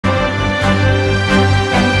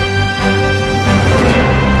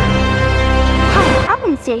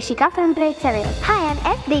Jeshika from grade 7. Hi, I'm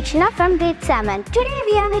S. Dikshana from grade 7. Today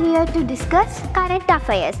we are here to discuss current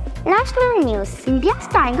affairs. National news. India's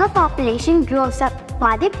tiger population grows up.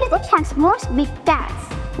 Madhya Pradesh has most big cats.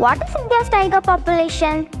 What is India's tiger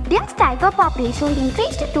population? India's tiger population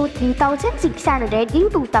increased to 3,600 in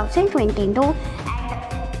 2022 and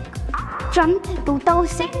from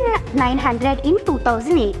 2,900 in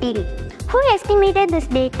 2018. Who estimated this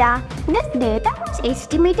data? This data was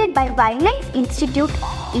estimated by Wildlife Institute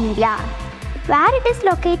of India. Where it is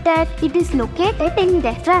located? It is located in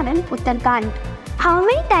Dehradun, Uttarakhand. How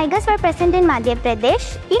many tigers were present in Madhya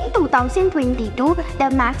Pradesh? In 2022, the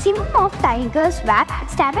maximum of tigers were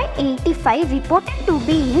 785 reported to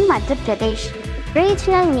be in Madhya Pradesh.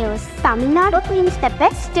 Regional news. Tamil Nadu wins the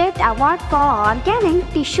Best State Award for Organ and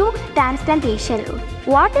Tissue Transplantation.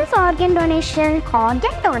 What is organ donation?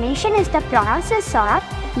 Organ donation is the process of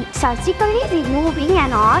surgically removing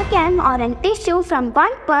an organ or a tissue from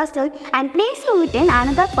one person and placing it in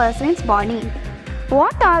another person's body.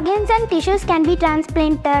 What organs and tissues can be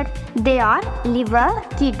transplanted? They are liver,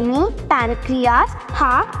 kidney, pancreas,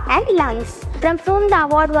 heart and lungs. From whom the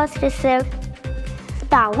award was received?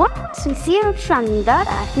 The award was received from the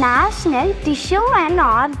National Tissue and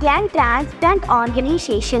Organ Transplant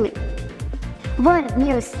Organization. World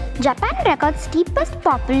news. Japan records steepest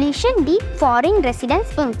population deep foreign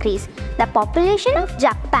residents increase. The population of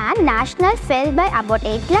Japan national fell by about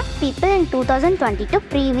 8 lakh people in 2022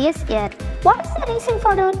 previous year. What is the reason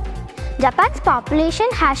for it? Japan's population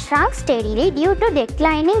has shrunk steadily due to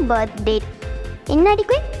declining birth rate,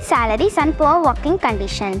 inadequate salaries and poor working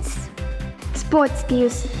conditions. Sports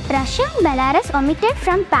news. Russia and Belarus omitted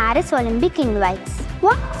from Paris Olympic invites.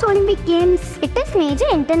 What is Olympic Games? It is major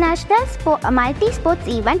international multi-sports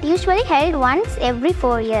event usually held once every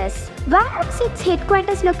 4 years. Where is its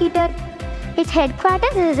headquarters located? Its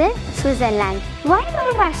headquarters is in Switzerland. Why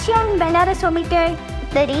were Russia and Belarus omitted?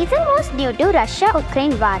 The reason was due to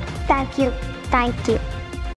Russia-Ukraine war. Thank you.